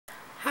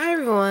Hi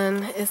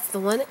everyone, it's the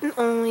one and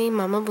only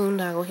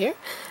Mamaboondoggle here,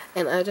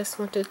 and I just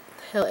want to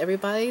tell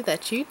everybody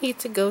that you need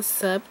to go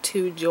sub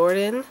to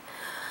Jordan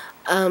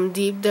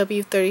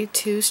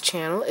DW32's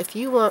channel if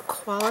you want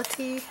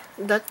quality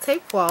duct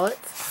tape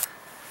wallets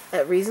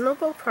at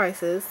reasonable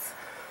prices.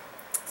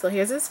 So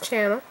here's his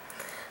channel.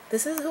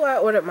 This is who I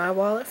ordered my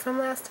wallet from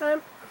last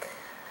time.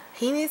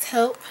 He needs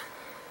help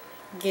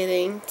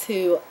getting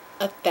to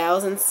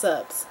 1,000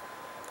 subs.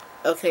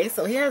 Okay,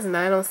 so he has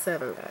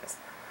 907, guys.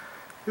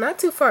 Not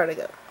too far to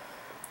go.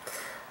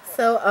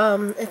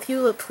 So, if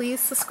you would please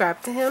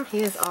subscribe to him. He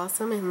is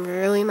awesome and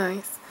really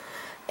nice.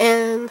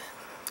 And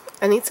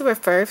I need to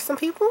refer some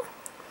people.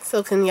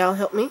 So can y'all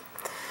help me?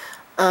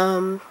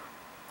 Tell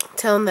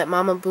him that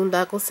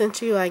Mamaboondoggle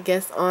sent you, I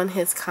guess, on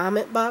his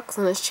comment box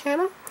on his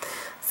channel.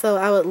 So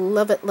I would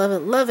love it, love it,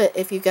 love it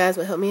if you guys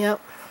would help me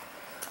out.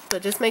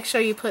 But just make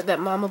sure you put that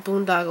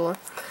Mamaboondoggle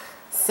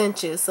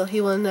sent you so he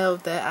will know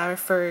that I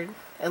referred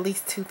at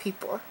least 2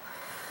 people.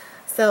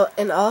 So,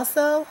 and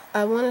also,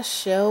 I want to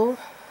show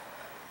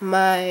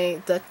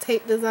my duct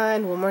tape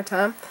design one more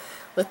time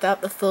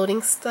without the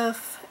floating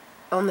stuff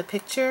on the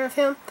picture of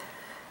him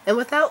and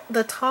without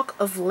the talk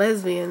of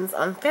lesbians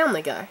on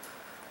Family Guy.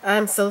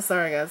 I'm so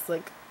sorry, guys.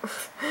 Like,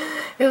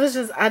 it was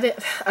just, I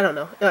don't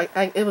know. Like,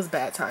 it was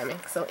bad timing.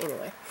 So,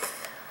 anyway.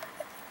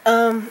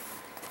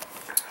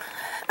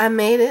 I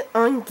made it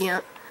on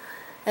GIMP.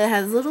 It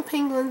has little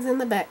penguins in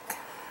the back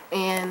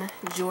and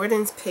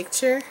Jordan's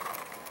picture.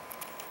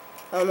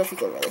 I don't know if you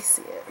can really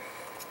see it.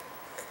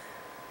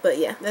 But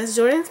yeah, that's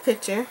Jordan's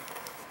picture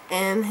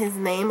and his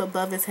name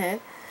above his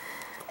head.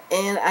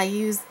 And I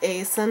used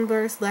a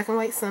sunburst, black and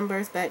white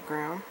sunburst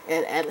background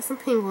and added some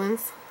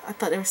penguins. I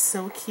thought they were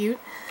so cute.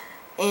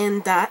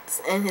 And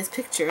dots and his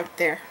picture up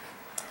there.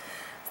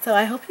 So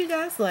I hope you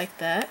guys like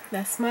that.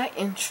 That's my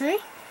entry.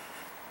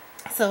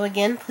 So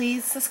again,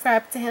 please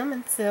subscribe to him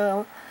and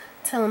tell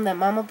him that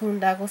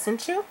Mamaboondoggle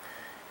sent you.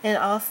 And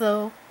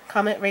also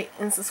comment, rate,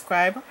 and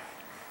subscribe.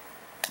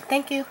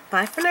 Thank you.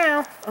 Bye for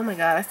now. Oh my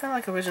god, I sound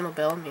like Original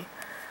Bellamy.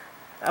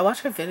 I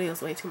watch her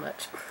videos way too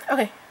much.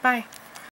 Okay, bye.